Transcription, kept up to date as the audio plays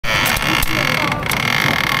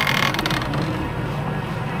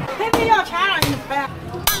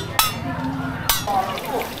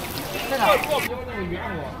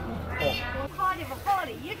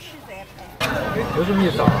有什么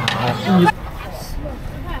意思啊？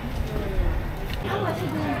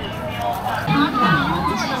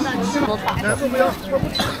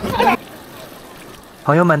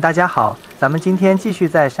朋友们，大家好，咱们今天继续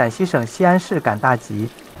在陕西省西安市赶大集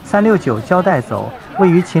，369焦岱走。位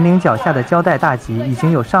于秦岭脚下的焦岱大集已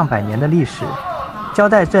经有上百年的历史。焦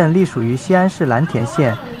岱镇隶属于西安市蓝田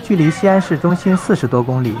县，距离西安市中心40多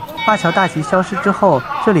公里。灞桥大集消失之后，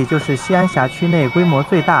这里就是西安辖区内规模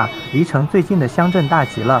最大、离城最近的乡镇大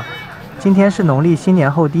集了。今天是农历新年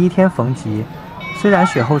后第一天逢集，虽然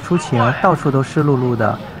雪后初晴，到处都湿漉漉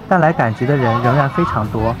的，但来赶集的人仍然非常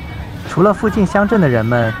多。除了附近乡镇的人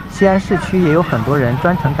们，西安市区也有很多人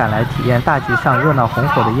专程赶来体验大集上热闹红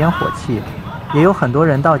火的烟火气，也有很多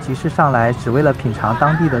人到集市上来只为了品尝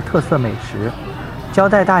当地的特色美食。焦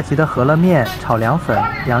岱大集的饸饹面、炒凉粉、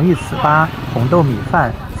洋芋糍粑、红豆米饭、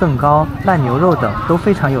甑糕、烂牛肉等都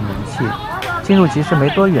非常有名气。进入集市没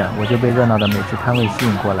多远，我就被热闹的美食摊位吸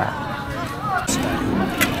引过来。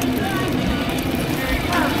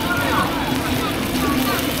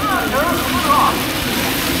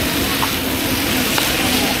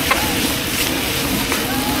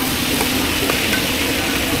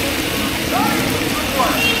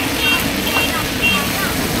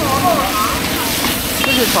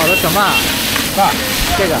这是炒的什么？啊，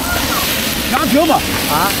这个凉皮嘛。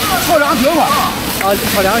啊？炒凉皮嘛。哦，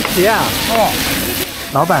炒凉皮啊。哦。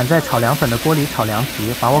老板在炒凉粉的锅里炒凉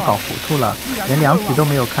皮，把我搞糊涂了，连凉皮都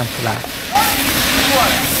没有看出来。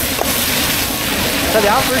这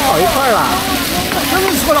凉粉炒一块了。这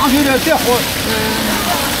个炒凉皮的最好，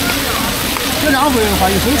这凉粉的话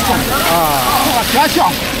一起炒。啊。这个甜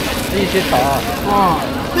香。一起炒。啊。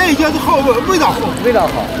这一件是好味道好。味道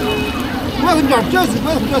好。我跟你讲，这是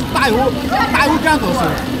大油蘸都是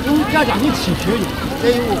用蘸酱给提皮的，再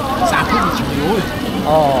有3口的清油的。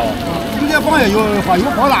哦。你再放些油的话，有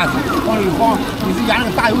放辣子，放了一放，你是沿那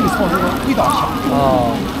个大油里炒，这个味道香。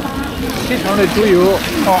哦。7成的猪油。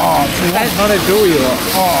哦。3成的植物油。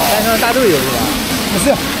哦。3成大豆油是吧？不是，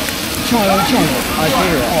清油。啊，清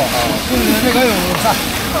油。哦。就是那个有啥？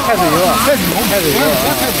菜籽油。菜籽油。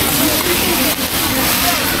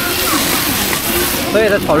所以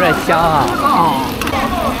它炒出来香啊！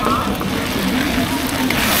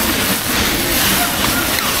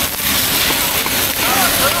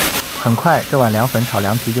很快，这碗凉粉炒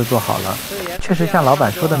凉皮就做好了。确实像老板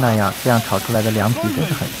说的那样，这样炒出来的凉皮真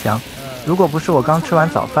是很香。如果不是我刚吃完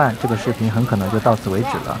早饭，这个视频很可能就到此为止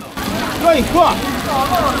了。这一个。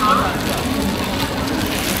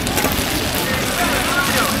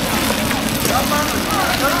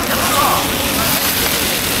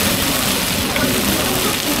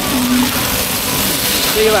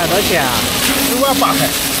这一碗多少钱啊？1碗8块。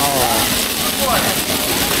哦。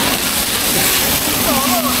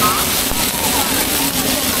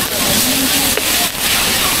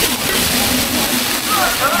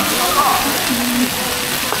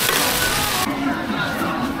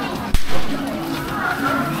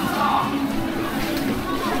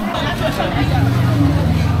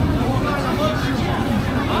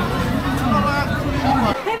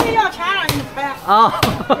配备要钱让你拍。啊，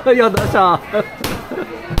要多少？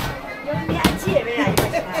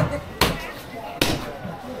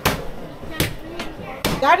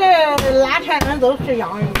咱这蓝田人都吃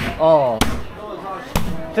洋芋。哦。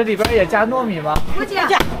这里边也加糯米吗？不加，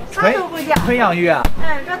啥都不加。纯洋芋啊？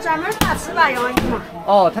哎，这专门他吃的洋芋嘛。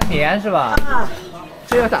哦，它黏是吧？啊。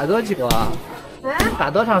这要打多久啊？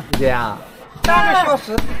打多长时间啊？半个小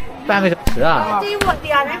时。半个小时啊？对我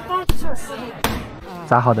点人半个小时。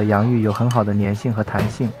炸好的洋芋有很好的粘性和弹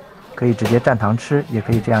性，可以直接蘸糖吃，也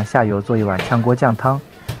可以这样下油做一碗炝锅酱汤，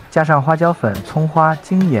加上花椒粉、葱花、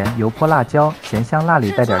精盐、油泼辣椒，咸香辣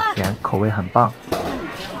里带点甜，口味很棒。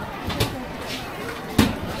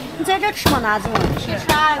你在这吃吗？哪种？吃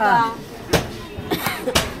啥个？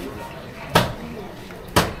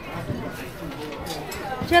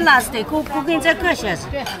这辣子得够跟这个些是。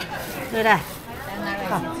对的。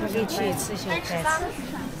好，我给去吃小筷子。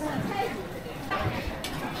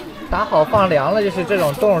打好放凉了就是这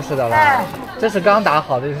种冻似的了。哎，这是刚打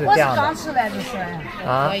好的，就是这样的。我是刚吃来就是。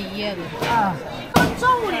啊。啊。中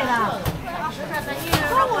午的了。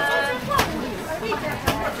中午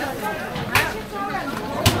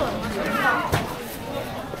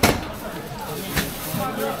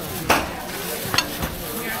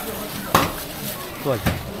坐下。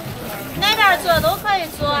哪边做都可以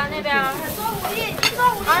做，那边24。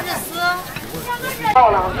高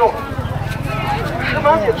粱酒，日本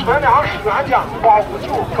的纯粮食原浆保护酒、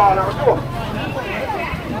高粱酒。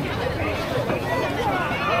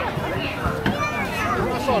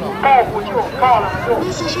爆虎酒、高粱酒。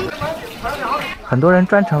很多人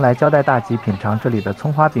专程来焦岱大集品尝这里的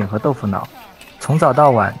葱花饼和豆腐脑。从早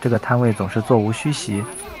到晚，这个摊位总是座无虚席。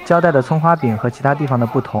焦岱的葱花饼和其他地方的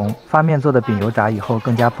不同，发面做的饼油炸以后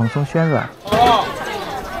更加蓬松暄软。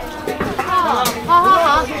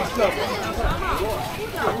好。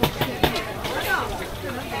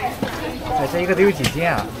哎，这一个得有几斤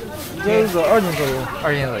啊？这个2斤左右。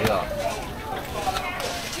2斤左右。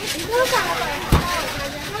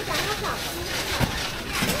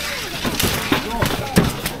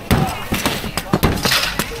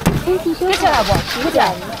不小不？不小，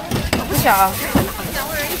不小。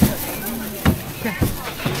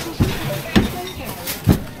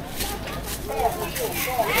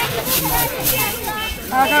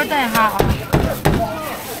到这儿等一下啊。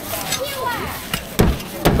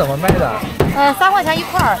怎么卖的？3块钱一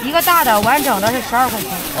块，一个大的完整的是12块钱。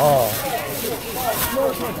哦。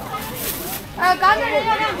刚才人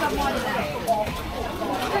家2个毛的。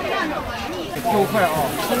6块啊，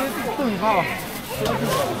炖一下吧。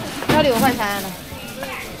要6块钱的。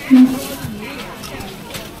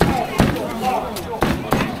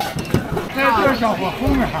这个小伙后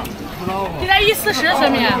面还。给咱140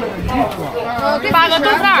顺便，8个豆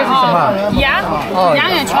腐脑啊，盐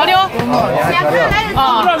调料，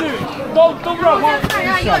都不知道看人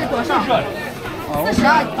家要的多少？40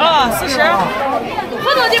啊，40，回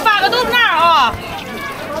头得8个豆腐脑啊。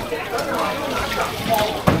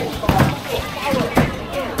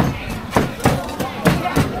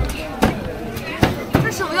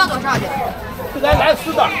这师傅要多少的？来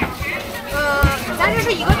4袋。咱这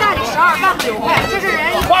是一个大的12，半个6块，这是人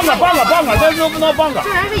半个，这就不能半个。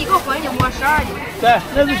这人是一个混的摸12的。对，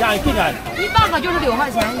那是想更干。一半个就是6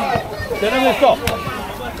块钱一。在那边烧。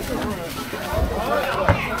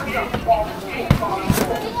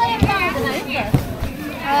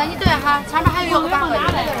你对哈，前面还有半个的。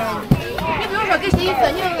你比如说给谁一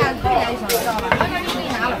分，你就按对来就行，知道吧？完事就给你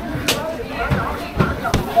拿了。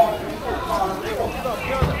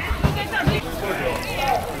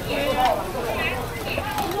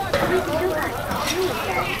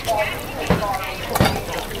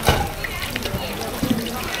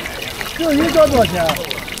这鱼交多少钱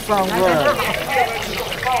？3块。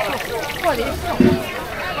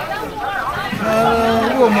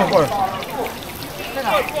5么块。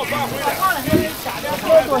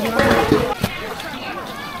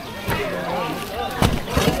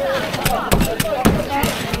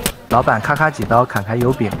老板咔咔几刀砍开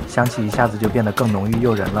油饼，香气一下子就变得更浓郁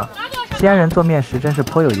诱人了。西安人做面食真是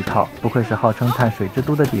颇有一套，不愧是号称碳水之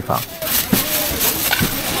都的地方。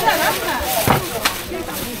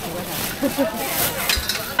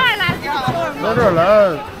到这儿来，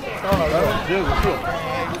到哪来了？这个是。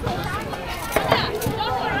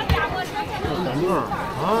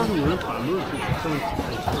有人谈论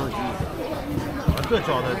这交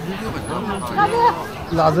代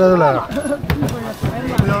哪这来了？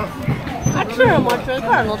还吃什么？这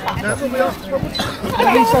块都大。不要，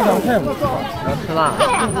给你上2块吧。要吃辣。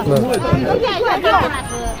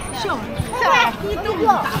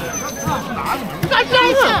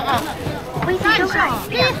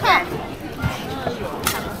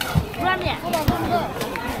软面。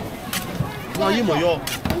那一没有。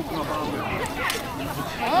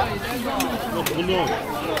那不弄。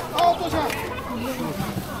哦，多少？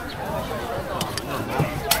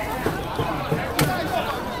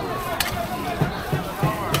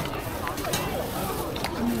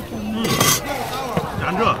连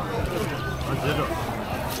着，接着。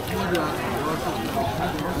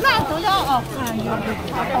那都要哦。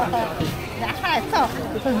咱还走。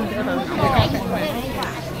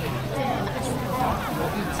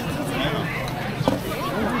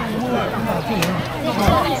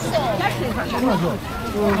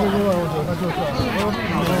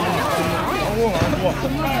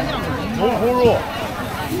牛红肉。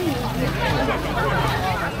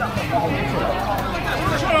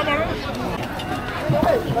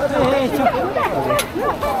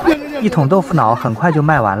一桶豆腐脑很快就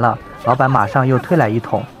卖完了，老板马上又推来1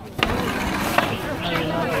桶。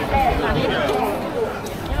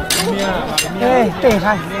哎，等一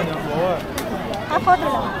下。还好点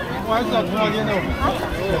了。我还知道多少斤豆腐。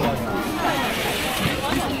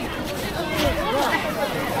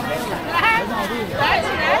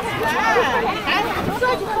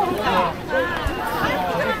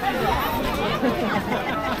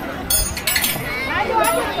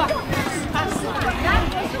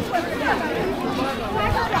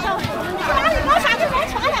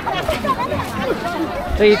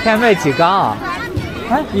这一天卖几缸啊？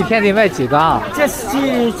一天得卖几缸？这是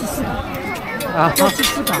几十缸啊？这几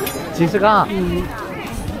十缸。几十缸？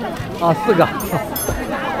哦，4缸。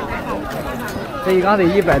这一缸得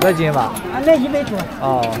100多斤吧？啊，那100多。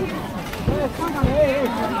哦。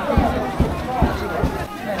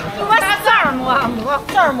我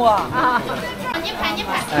这儿摸啊。你拍。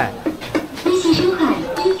哎。微信收看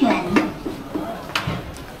1元。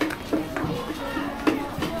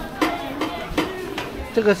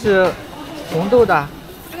这个是红豆的。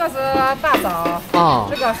这个是大枣，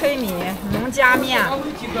这个黑米、农家面，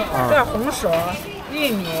这是红薯、玉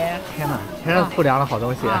米。天哪，全是粗粮的好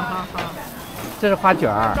东西。好。这是花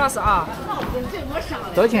卷儿。这是啊。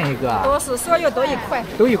多少钱一个？都是所有都1块。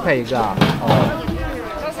都1块一个。哦。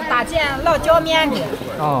这是打件烙椒面的。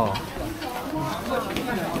哦。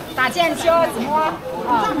打件饺子馍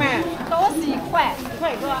啊，都是1块，1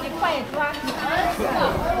块一个。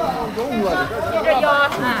这腰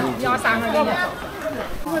3个1个。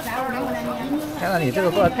天哪，你这个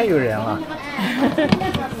做的太诱人了！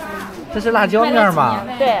这是辣椒面吗？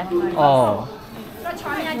对。哦。这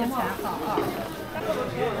荞面就全好啊。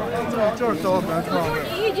就是招咱创的。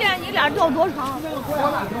一件你俩照多长？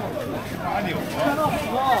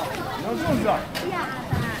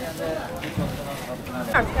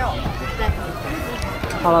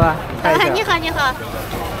好了吧？你好。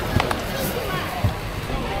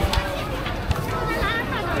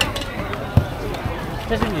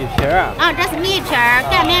这是米皮儿啊，这是米皮儿、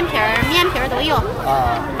干面皮儿、面皮儿都有。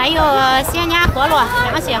啊。还有咸鸭饸饹、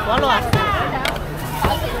凉蟹饸饹。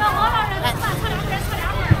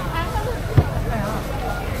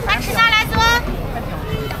咱吃啥来着？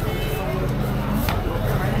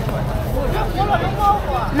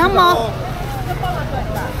能冒。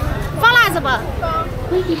放辣子不？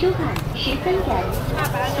微信收看13元，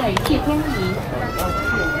短剧光临。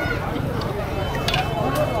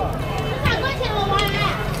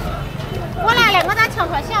我来了，我咋听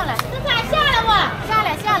说下来？这咋下来不？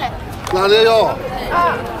下来。哪里有？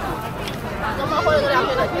啊。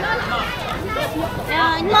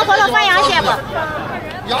你们回头放羊蟹不？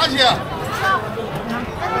羊蟹。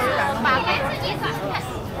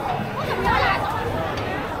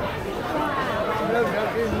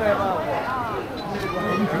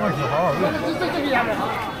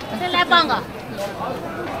再来半个。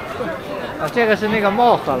这个是那个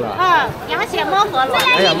冒饸饹。啊，羊血冒饸饹。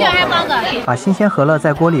再来1卷还半个。把新鲜饸饹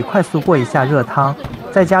在锅里快速过一下热汤，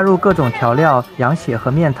再加入各种调料、羊血和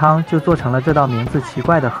面汤，就做成了这道名字奇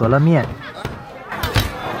怪的饸饹面。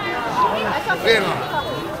对了。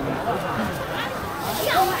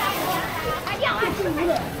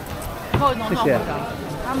谢谢。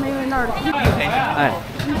还没有那儿的。哎。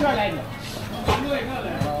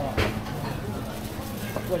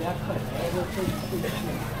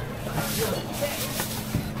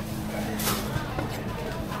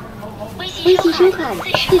微信收看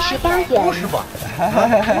48元。50吧。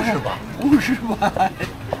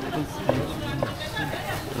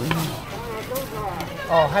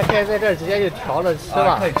哦，还可以在这儿直接就调着吃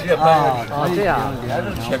了。可以直接拌。这样。连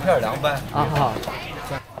着切片凉拌。好。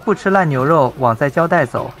不吃烂牛肉，枉在焦岱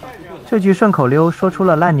走。这句顺口溜说出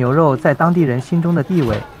了烂牛肉在当地人心中的地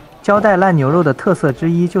位。焦岱烂牛肉的特色之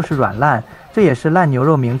一就是软烂，这也是烂牛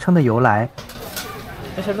肉名称的由来。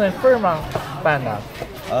这是论份吗？拌的？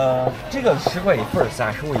这个10块1份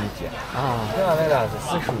，35一斤。啊，另外那个是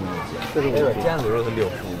45一斤。那个腱子肉是65一斤。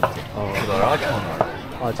吃多少称多少。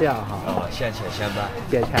哦，这样哈。现切现拌。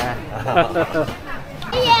解馋。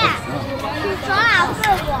你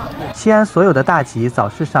西安所有的大集早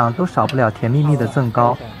市上都少不了甜蜜蜜的甑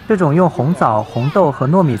糕，这种用红枣、红豆和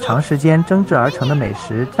糯米长时间蒸制而成的美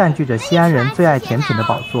食，占据着西安人最爱甜品的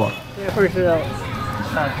宝座。这份是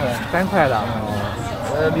3块的，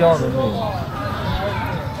料的那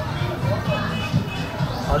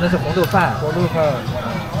哦，那是红豆饭。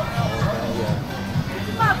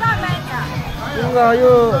这个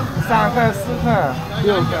有3块、4块、6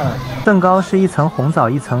块。甑糕是一层红枣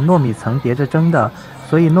一层糯米层叠着蒸的，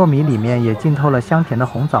所以糯米里面也浸透了香甜的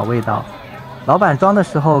红枣味道。老板装的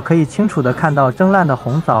时候可以清楚地看到蒸烂的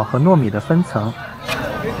红枣和糯米的分层。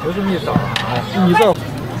不是米枣，米枣。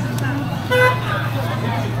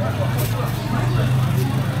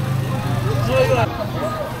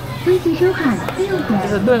微信收看6元。这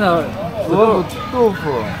是炖的萝卜豆腐，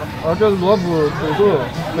这个萝卜土豆、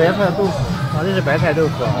白菜豆腐。这是白菜豆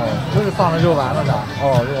腐，都是放了肉丸了的。肉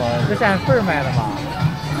丸。这是按份儿卖的吗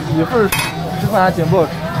？1份10块钱紧爆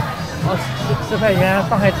吃。 10块钱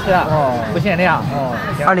放开吃，不限量。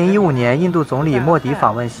2015年，印度总理莫迪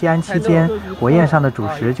访问西安期间，国宴上的主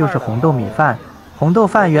食就是红豆米饭。红豆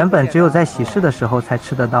饭原本只有在喜事的时候才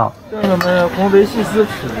吃得到，这是我们红白喜事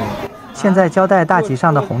吃的。现在焦岱大集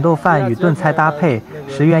上的红豆饭与炖菜搭配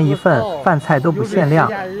，10元一份，饭菜都不限量。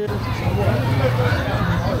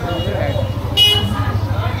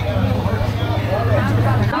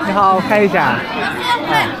你好，我看一下。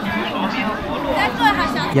哎，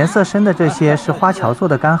颜色深的这些是花桥做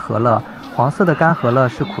的干饸饹，黄色的干饸饹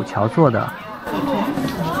是苦荞做的。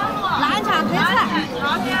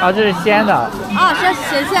啊，这是鲜的。啊，这是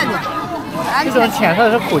新鲜的。这种浅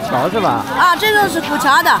色是苦荞是吧？啊，这种是苦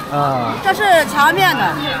荞的。啊，这是荞面的。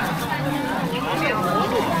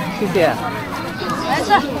谢谢。没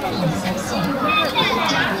事。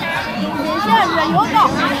新鲜热油糕。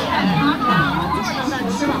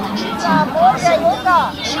大锅热油糕。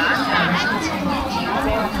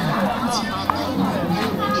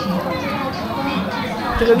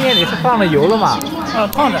这个面里是放了油了吗？啊，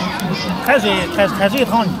烫的，开水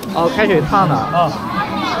烫的。哦，开水烫的。啊，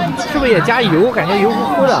是不是也加油？感觉油乎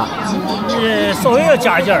乎的。稍微要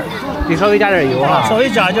加一点儿。得稍微加点油啊。稍微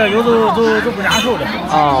加一点油都不难受的。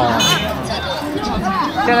哦。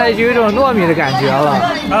现在就有一种糯米的感觉了。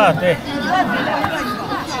啊，对。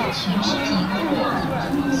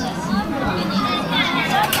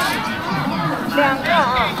2个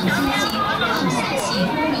啊。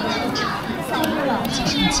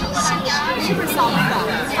是不是扫的？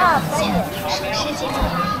啊，可以。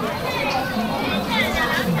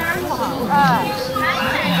啊。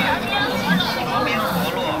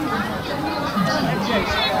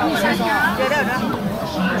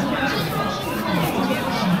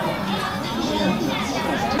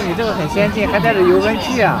你这个很先进，还带着油温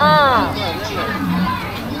计啊。啊。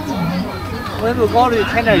温度高了就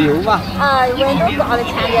添点油吧。啊，温度高了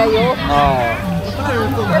添点油。哦。这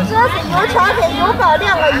是油条跟油糕2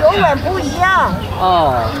个油温不一样。哦。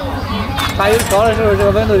把油调的时候，这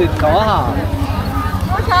个温度得调哈。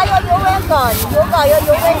油条要油温高，油糕要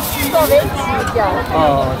油温稍微低一点。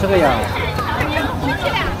哦，这个样。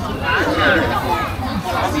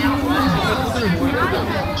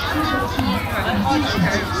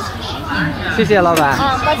谢谢老板。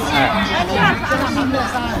啊，客气。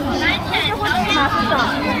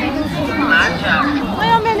我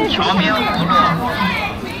要买那荞面饸饹。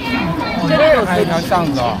这里还有一条巷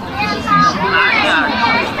子啊。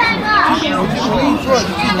我给你说的是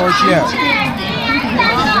这条街。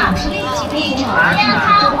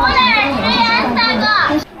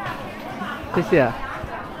谢谢。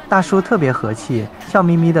大叔特别和气，笑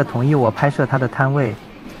眯眯的同意我拍摄他的摊位。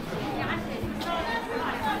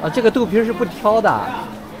啊，这个豆皮是不挑的，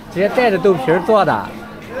直接带着豆皮做的。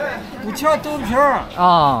不挑豆皮儿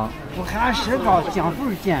啊，不含石膏，浆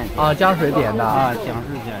水点的。啊，浆水点的啊，浆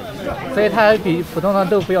水点的。所以它比普通的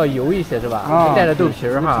豆腐要油一些，是吧？啊，带着豆皮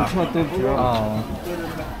儿哈。不挑豆皮儿。哦。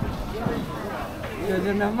这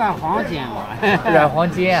是那软黄煎嘛。软黄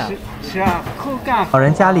煎。是啊，口感。老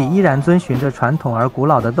人家里依然遵循着传统而古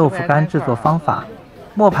老的豆腐干制作方法。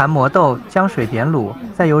磨盘磨豆，浆水点卤，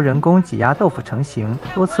再由人工挤压豆腐成型，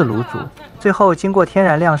多次卤煮，最后经过天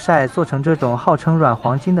然晾晒，做成这种号称软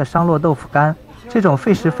黄金的商洛豆腐干。这种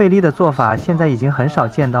费时费力的做法，现在已经很少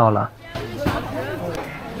见到了。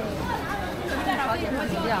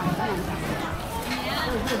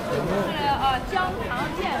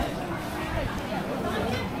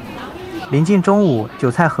临近中午，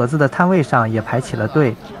韭菜盒子的摊位上也排起了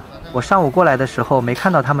队。我上午过来的时候没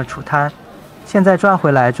看到他们出摊。现在转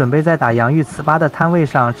回来，准备在打洋芋糍粑的摊位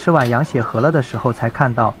上吃碗羊血饸饹的时候才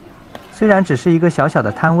看到。虽然只是一个小小的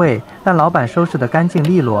摊位，但老板收拾得干净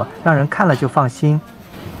利落，让人看了就放心。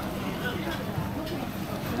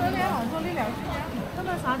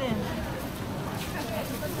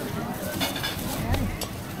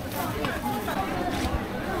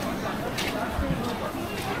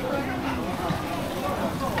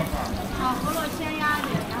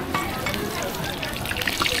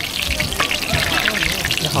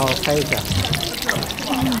好，拍一下。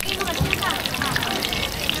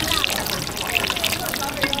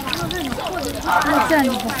这样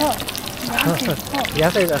就不好，颜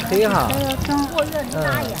色有点黑哈。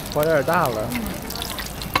火有点大了。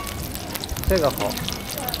这个好。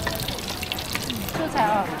韭菜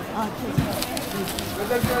啊，啊，韭菜。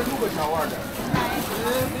这6个小碗的。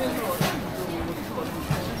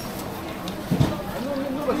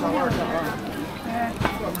6个小碗的啊。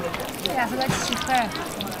这也是个7块。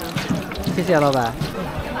谢谢老板。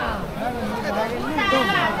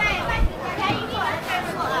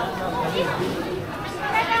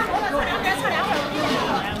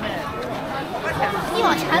你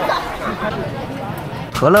往前走。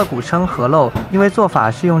饸饹古称饸饹，因为做法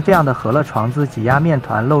是用这样的饸饹床子挤压面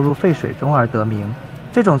团漏入沸水中而得名。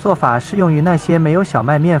这种做法适用于那些没有小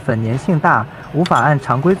麦面粉粘性大、无法按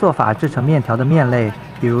常规做法制成面条的面类，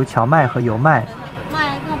比如荞麦和油麦。妈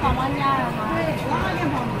呀，跟帮忙捏了吗？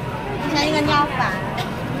以前一个捏饭。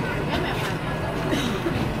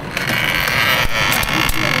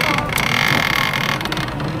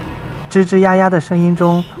吱吱呀呀的声音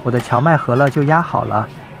中，我的荞麦饸饹就压好了。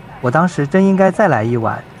我当时真应该再来一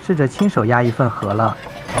碗，试着亲手压一份饸饹。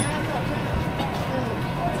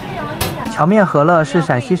荞面饸饹是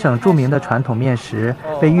陕西省著名的传统面食，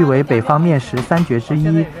被誉为北方面食三绝之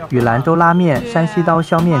一，与兰州拉面、山西刀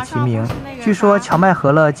削面齐名。据说荞麦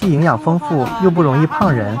饸饹既营养丰富，又不容易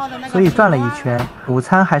胖人，所以转了一圈，午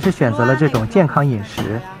餐还是选择了这种健康饮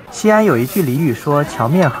食。西安有一句俚语说：“荞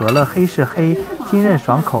面饸饹黑是黑，筋韧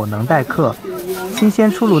爽口能待客。”新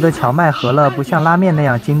鲜出炉的荞麦饸饹不像拉面那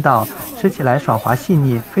样筋道，吃起来爽滑细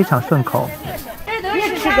腻，非常顺口。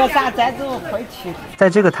在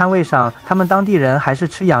这个摊位上，他们当地人还是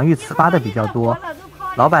吃洋芋糍粑的比较多。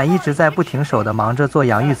老板一直在不停手地忙着做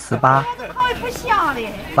洋芋糍粑。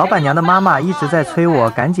老板娘的妈妈一直在催我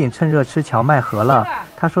赶紧趁热吃荞麦饸饹，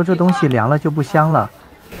她说这东西凉了就不香了。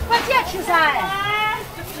我姐吃啥呀？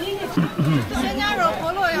鲜鸭肉、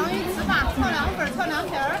饸饹、洋芋糍粑，炒2份，炒2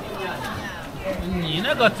片儿。你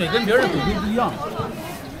那个嘴跟别人嘴不一样。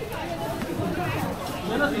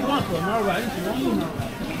原来喜欢河面玩，喜欢硬呢。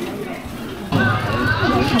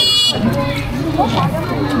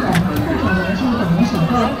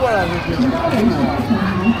过来就是。承包人是大品牌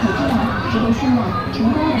可知网，值得信赖。承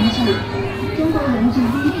包人是中国文具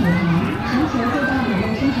第一品牌，全球最大品牌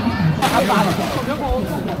生产厂家。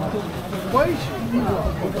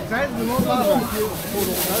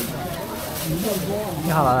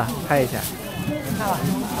你好，老板，拍一下。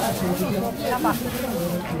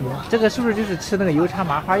这个是不是就是吃那个油茶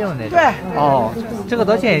麻花用的那种？对。哦，这个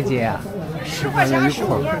多少钱一斤啊？10块钱1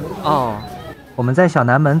捆。哦。我们在小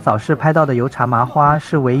南门早市拍到的油茶麻花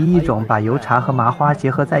是唯一一种把油茶和麻花结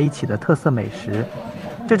合在一起的特色美食。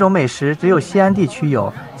这种美食只有西安地区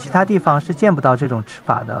有，其他地方是见不到这种吃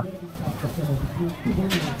法的。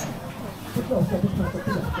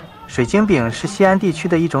水晶饼是西安地区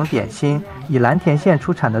的一种点心，以蓝田县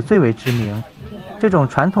出产的最为知名。这种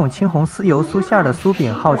传统青红丝油酥馅的酥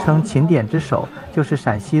饼号称秦点之首，就是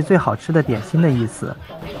陕西最好吃的点心的意思。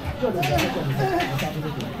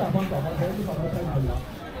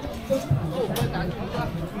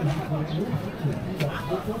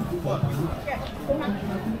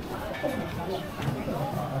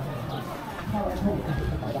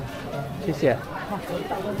谢谢。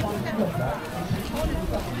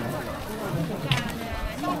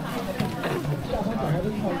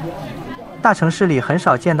大城市里很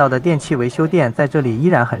少见到的电器维修店，在这里依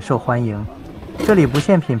然很受欢迎。这里不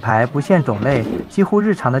限品牌，不限种类，几乎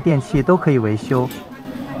日常的电器都可以维修。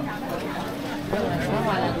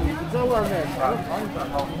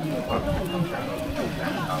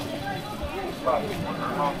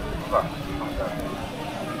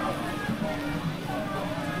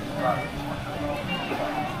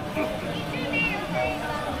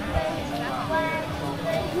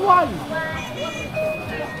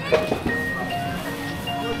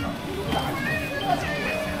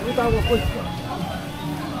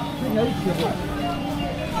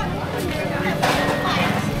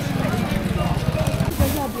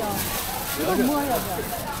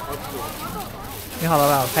你好，老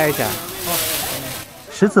板，我拍一下。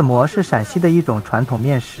石子馍是陕西的一种传统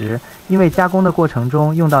面食，因为加工的过程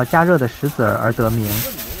中用到加热的石子儿而得名。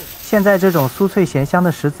现在这种酥脆咸香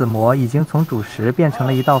的石子馍已经从主食变成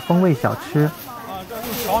了一道风味小吃。这有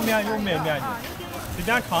荞面有麦面的，随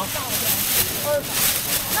便尝。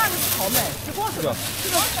那是荞麦，这光是这个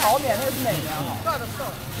荞面，那是麦面啊。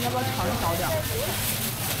你要不要尝一小点？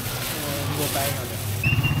给我掰一下的。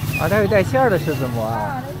啊，这有带馅儿的石子馍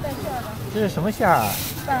啊！啊，这是带馅儿的。这是什么馅儿啊？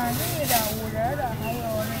板栗的、五仁的，还有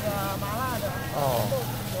那个麻辣的。哦，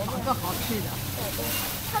哪个好吃一点？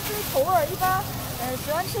看自己口味儿，一般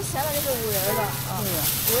喜欢吃咸的就是五仁的啊，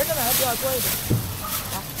五仁的买的比较多一点。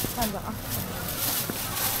好，看着啊。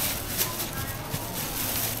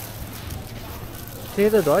这些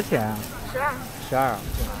都多少钱啊12。12。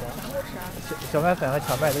全部12。小麦粉和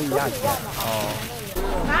荞麦都一样钱。哦。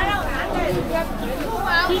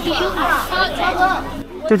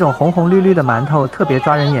这种红红绿绿的馒头特别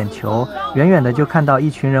抓人眼球，远远的就看到一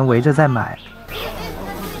群人围着在买。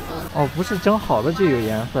哦，不是蒸好了就有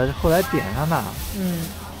颜色，是后来点上的。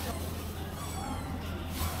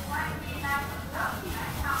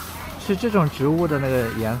是这种植物的那个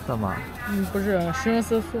颜色吗？不是，食用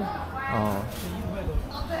色素。哦。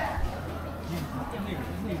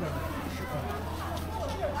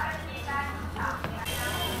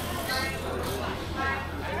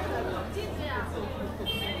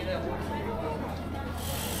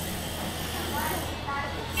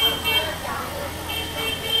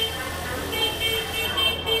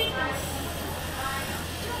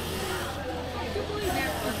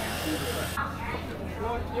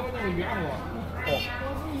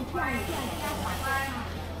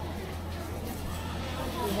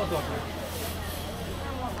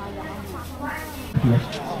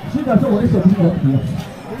实表示我的手机原皮，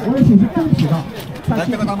我的手是真皮的。来，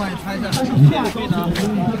这个大妈你看一下。它是化妆品，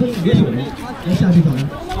它可以约手人。来下这种人，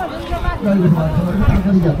要一个什么？这个大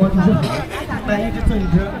哥的眼光就是好，买一只赠一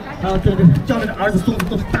只，还有赠这叫这个儿子孙子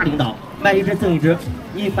都是大领导，买一只赠一只。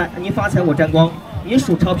你发财我沾光，你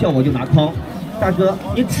数钞票我就拿筐。大哥，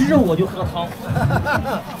你吃肉我就喝汤。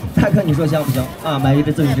大哥，你说香不香啊？买一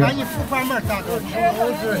只赠一只。来，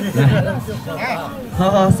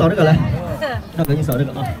好，扫这个来。大哥，你扫这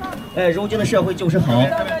个啊。哎，如今的社会就是好，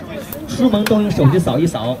出门都用手机扫一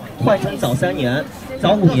扫，换成早3年、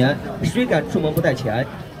早5年，谁敢出门不带钱？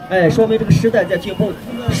哎，说明这个时代在进步，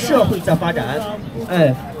社会在发展。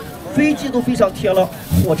哎，飞机都飞上天了，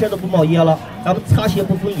火车都不冒烟了，咱们擦鞋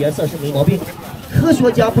不分颜色是没毛病。科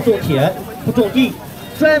学家不种田不种地，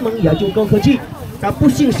专门研究高科技。咱不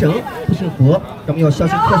信神不信佛，咱们要相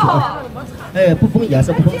信科学啊！哎，不分颜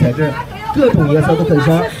色不分材质，各种颜色都可以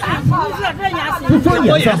擦。不分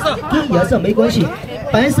颜色跟颜色没关系，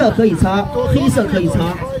白色可以擦，黑色可以擦，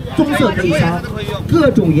棕色可以擦，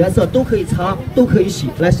各种颜色都可以擦，都可以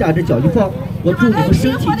洗。来，下只脚一放，我祝你们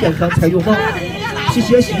身体健康财运旺。洗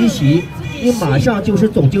鞋洗一洗，你马上就是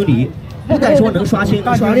总经理。不但说能刷新、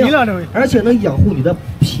能刷亮，而且能养护你的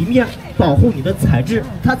皮面，保护你的材质。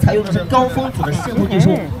它采用的是高分子的渗透技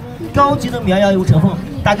术，高级的绵羊油成分。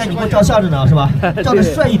大概你给我照相着呢，是吧？照的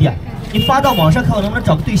帅一点，你发到网上看我能不能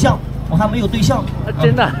找个对象？我还没有对象。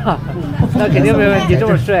真的？那肯定没问题，这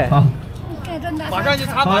么帅。好，马上就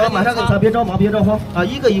擦。好，马上给你擦，别着忙，别着慌啊，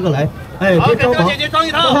一个一个来。哎，别着忙。姐姐装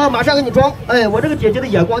一套。好，马上给你装。哎，我这个姐姐的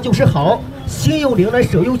眼光就是好，心又灵来，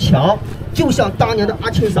手又巧。就像当年的阿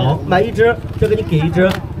庆嫂，买一只就给你给一只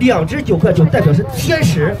，2只9块9，代表是天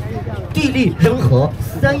时、地利、人和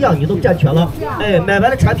3样你都占全了。哎，买完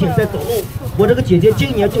了产品再走路，我这个姐姐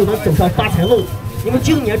今年就能走上发财路。你们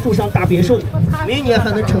今年住上大别墅，明年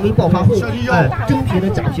还能成为暴发户。哎，真皮的、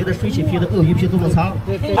假皮的、水洗皮的、鳄鱼皮都能擦。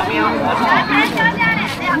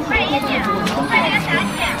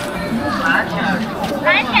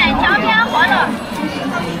蓝田焦边活动。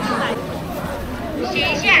新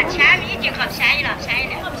鲜全米就可便宜了，10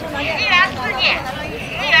元4斤，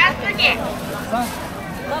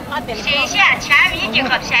新鲜全米就可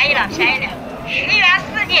便宜了，10元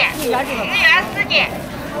4斤，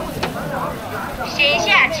新鲜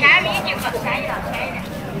全米就可便宜了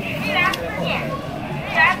，10元4斤，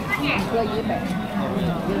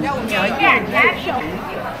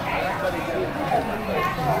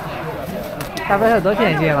大白菜多少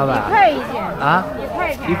钱一斤，老板？1块1斤。啊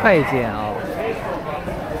？1块1斤哦。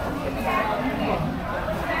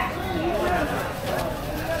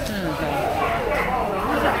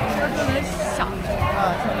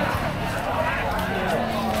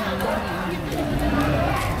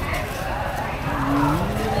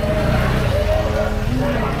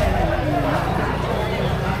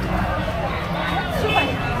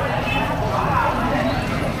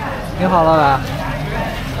你好，老板。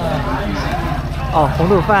哦，红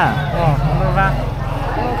豆饭。哦，红豆饭。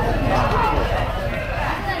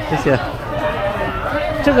谢谢。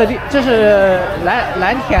这是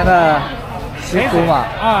蓝田的习俗吗？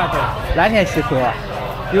啊，对。蓝田习俗，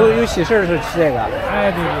有喜事是吃这个。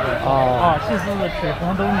哎，对。哦，喜事是吃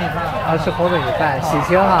红豆米饭。啊，吃红豆米饭，喜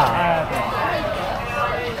庆啊。哎，对。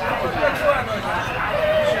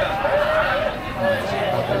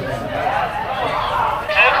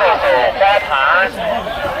花坛，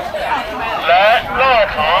来烙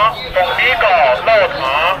糖、凤梨糕、烙糖、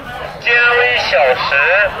健胃小食，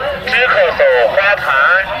只可走花坛。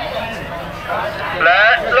来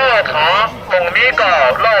烙糖、凤梨糕、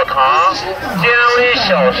烙糖、健胃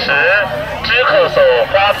小食，只可走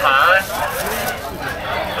花坛。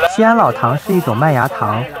西安老糖是一种麦芽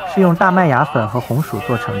糖，是用大麦芽粉和红薯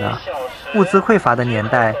做成的。物资匮乏的年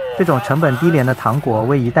代，这种成本低廉的糖果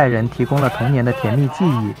为一代人提供了童年的甜蜜记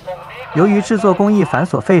忆。由于制作工艺繁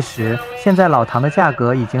琐费时，现在老糖的价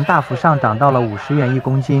格已经大幅上涨到了50元1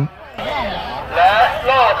公斤。来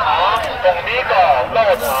烙糖、凤梨糕、烙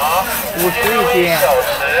糖，50一斤。小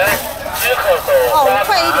食，只可走5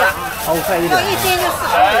块1点。5块1点。1斤就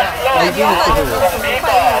45元。1斤就45元。凤梨糕、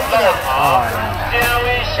烙糖，健胃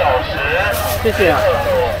小食，谢谢。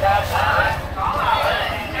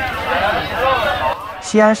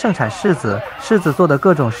西安盛产柿子，柿子做的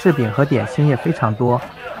各种柿饼和点心也非常多。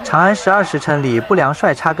长安12时辰里，不良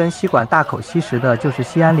帅插根吸管大口吸食的就是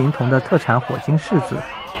西安临潼的特产火晶柿子。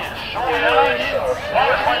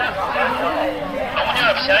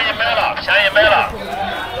便宜卖了！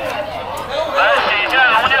来新鲜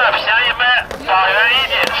龙眼便宜卖，8元1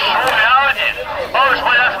斤，15元2斤，20块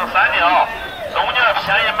钱称3斤啊！龙眼便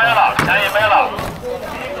宜卖了！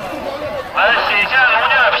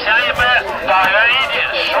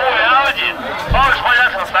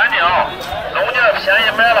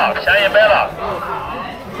 100了，便宜100了。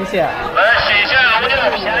谢谢。来，新鲜龙井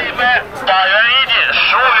便宜100，8元1斤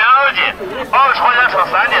，15元2斤，20块钱称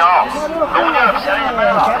3斤啊！龙井便宜100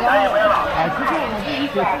了，便宜100了。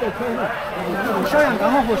小样刚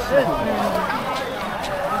好合适。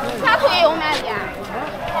小腿也有卖的呀，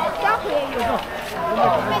小腿也有。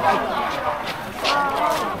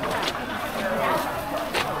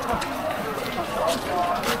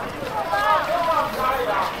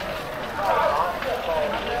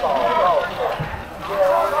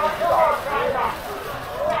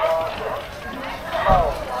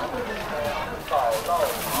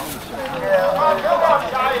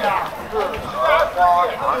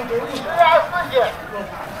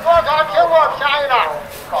国产苹果便宜了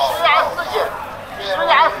，10元4斤，10元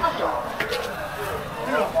4斤。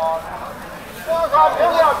国产苹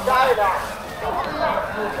果便宜了。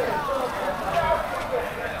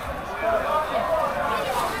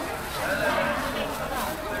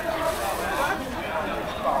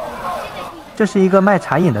这是一个卖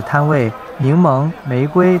茶饮的摊位，柠檬、玫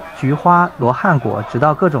瑰、菊花、罗汉果，直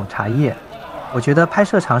到各种茶叶。我觉得拍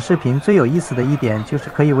摄长视频最有意思的一点就是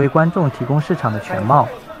可以为观众提供市场的全貌，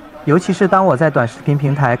尤其是当我在短视频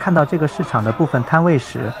平台看到这个市场的部分摊位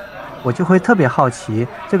时，我就会特别好奇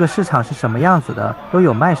这个市场是什么样子的，都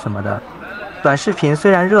有卖什么的。短视频虽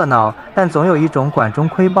然热闹，但总有一种管中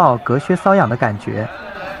窥豹、隔靴搔痒的感觉。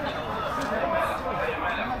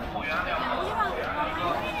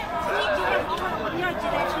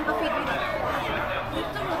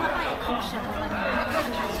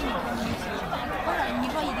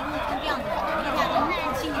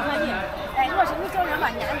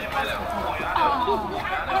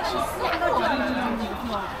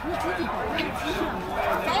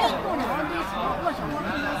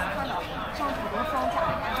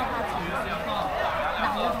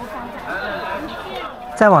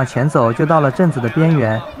再往前走，就到了镇子的边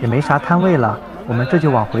缘，也没啥摊位了，我们这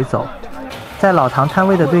就往回走。在老唐摊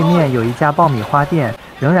位的对面有一家爆米花店，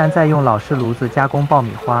仍然在用老式炉子加工爆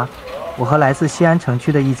米花。我和来自西安城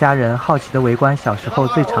区的一家人好奇地围观小时候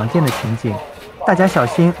最常见的情景。大家小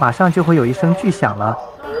心，马上就会有一声巨响了。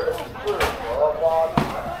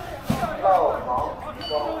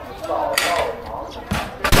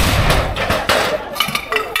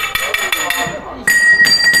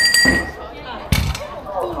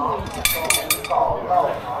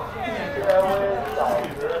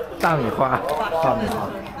大米花，爆米花，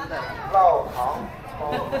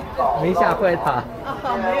没吓坏他。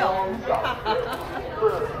没有。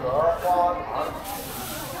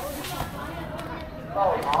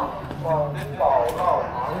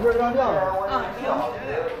你这让这样的。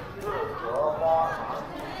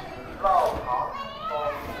纤维小食适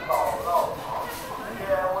合花坛，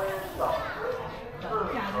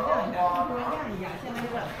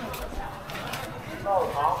烙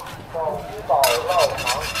糖风枣烙糖，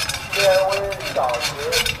纤维小食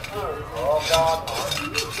适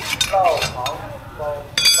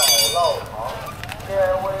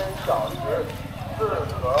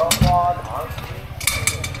合花坛，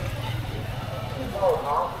烙糖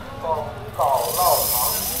风枣烙糖，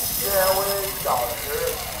纤维小食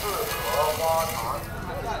适合花坛，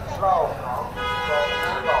烙糖风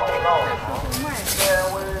枣烙糖，纤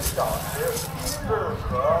维小食适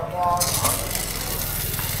合花坛，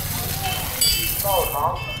烙糖。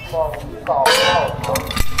枣烙糖，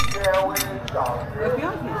纤维小食。不要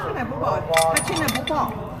紧，现在不爆，它现在不爆，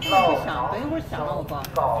会响，等一会儿响了我爆。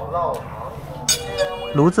枣烙糖。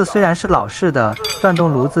炉子虽然是老式的，转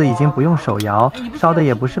动炉子已经不用手摇，烧的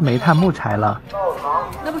也不是煤炭木柴了。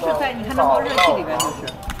那不是在你看那冒热气里边就是。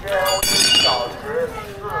纤维小食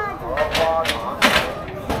适合花坛，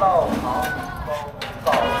烙糖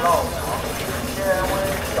枣烙糖，纤维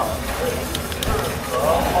小食适合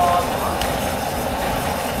花坛。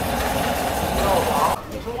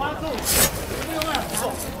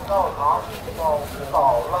烙糖，枣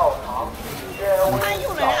烙糖，纤维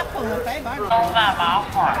小食。万麻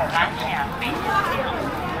花蓝田北京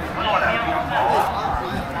做的蓝田。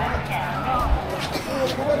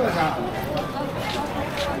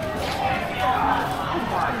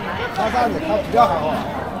他啥子？他比较还好。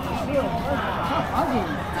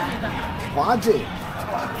花鸡。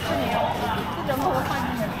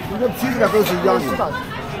你这皮子都是一样的。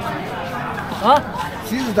啊？皮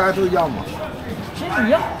子大家都一样嘛？皮子一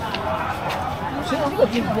样。谁这个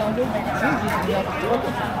皮子一样？就皮子一样。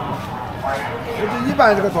这一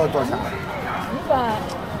般这个多少钱？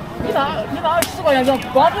一般10块钱，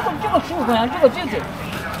光这个15块钱，这个最紧。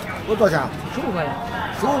我多少钱？15块钱。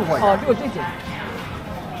15块钱。哦，这个最紧。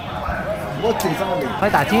我最上的。还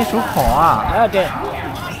打金属孔啊！哎，对。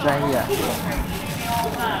专业。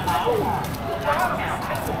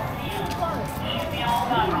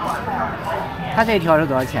它这一条是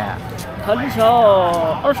多少钱？它这条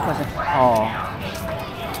20块钱。哦。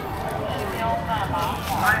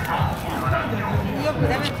你要不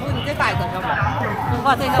在外头，你再打一个小包，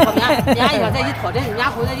我这个后面人家要在一拖着，人家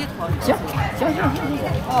后头一拖。行。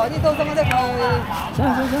哦，你都这么在说？行，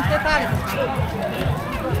再打的。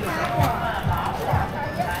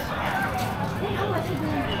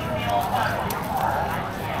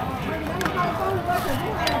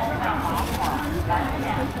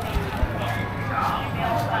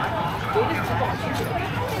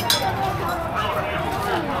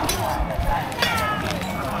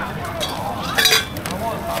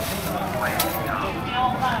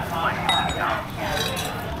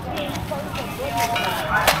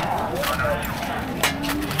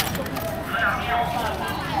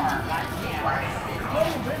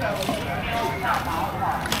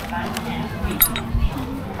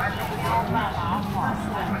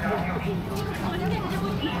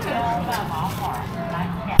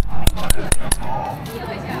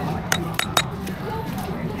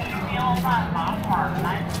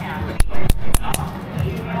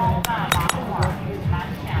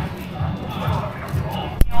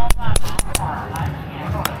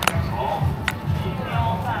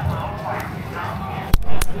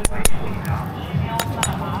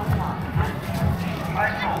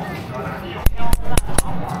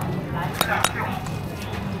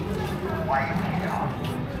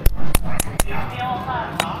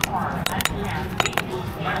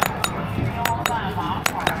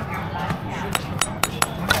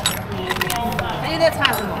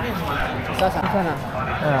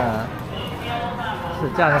是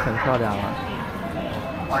价格很漂亮了，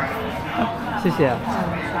谢谢。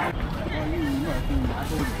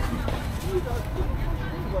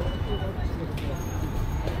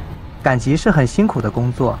赶集是很辛苦的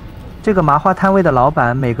工作，这个麻花摊位的老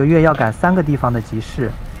板每个月要赶3个地方的集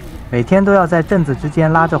市，每天都要在镇子之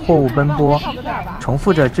间拉着货物奔波，重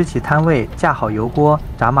复着支起摊位、架好油锅、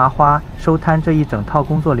炸麻花、收摊这一整套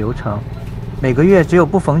工作流程。每个月只有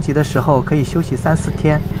不逢集的时候可以休息3、4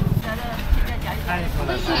天。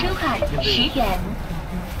微信收款10元。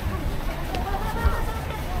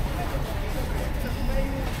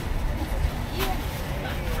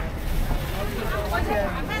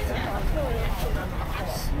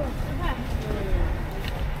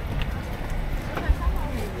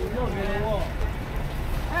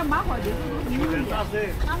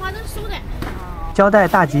焦岱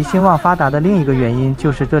大集兴旺发达的另一个原因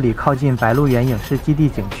就是这里靠近白鹿原影视基地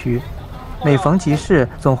景区，每逢集市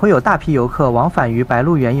总会有大批游客往返于白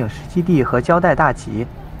鹿原影视基地和焦岱大集。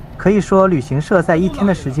可以说，旅行社在1天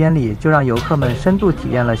的时间里就让游客们深度体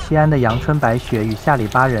验了西安的阳春白雪与下里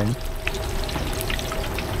巴人。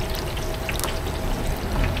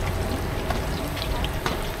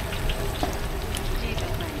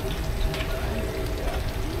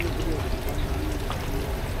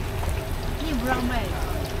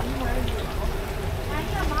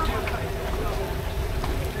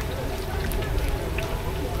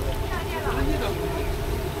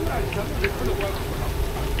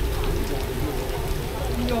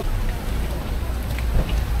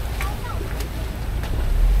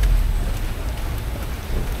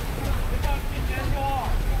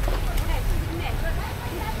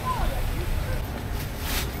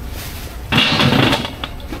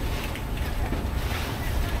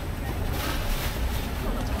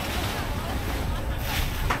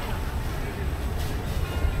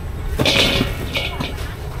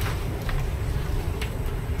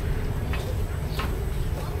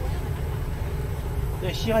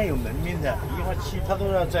西安有门面的，一会儿去他都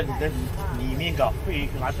要在你的里面搞，不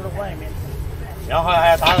拿出来外面，然后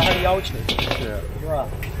还要达到他的要求，是吧？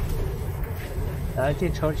然后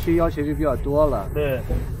进城区要求就比较多了。对，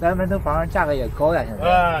咱门头房价格也高呀，现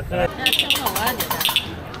在。对。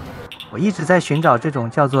我一直在寻找这种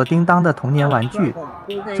叫做叮当的童年玩具，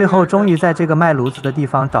最后终于在这个卖炉子的地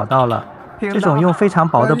方找到了。这种用非常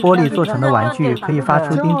薄的玻璃做成的玩具可以发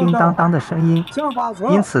出叮叮当当的声音，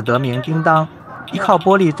因此得名叮当。依靠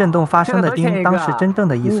玻璃震动发生的叮当是真正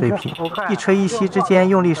的易碎品，一吹一吸之间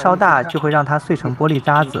用力稍大，就会让它碎成玻璃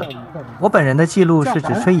渣子。我本人的记录是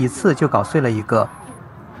只吹1次就搞碎了1个。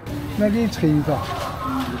那给你吹一个。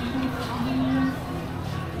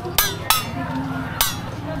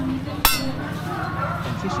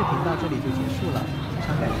本期视频到这里就结束了，非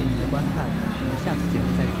常感谢您的观看，我们下次节目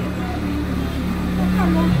再见。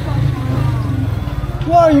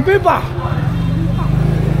哇，180。